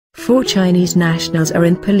4 Chinese nationals are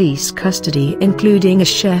in police custody, including a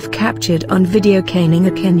chef captured on video caning a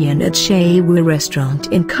Kenyan at Shewa restaurant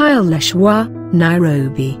in Kileleshwa,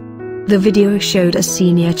 Nairobi. The video showed a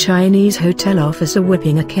senior Chinese hotel officer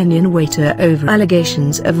whipping a Kenyan waiter over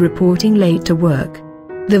allegations of reporting late to work.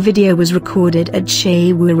 The video was recorded at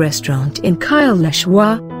Shewa restaurant in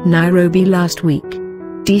Kileleshwa, Nairobi last week.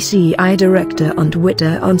 DCI director on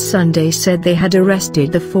Twitter on Sunday said they had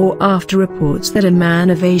arrested the 4 after reports that a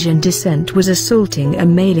man of Asian descent was assaulting a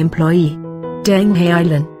male employee. Deng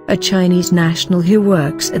Hailan, a Chinese national who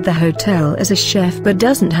works at the hotel as a chef but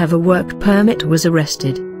doesn't have a work permit, was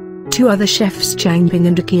arrested. 2 other chefs, Changping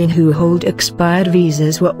and Kenyan, who hold expired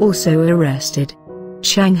visas, were also arrested.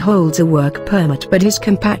 Chang holds a work permit but his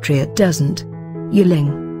compatriot doesn't.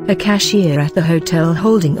 Yuling, a cashier at the hotel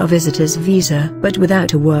holding a visitor's visa but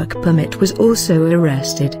without a work permit, was also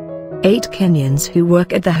arrested. 8 Kenyans who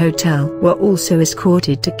work at the hotel were also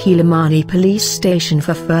escorted to Kilimani police station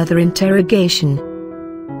for further interrogation.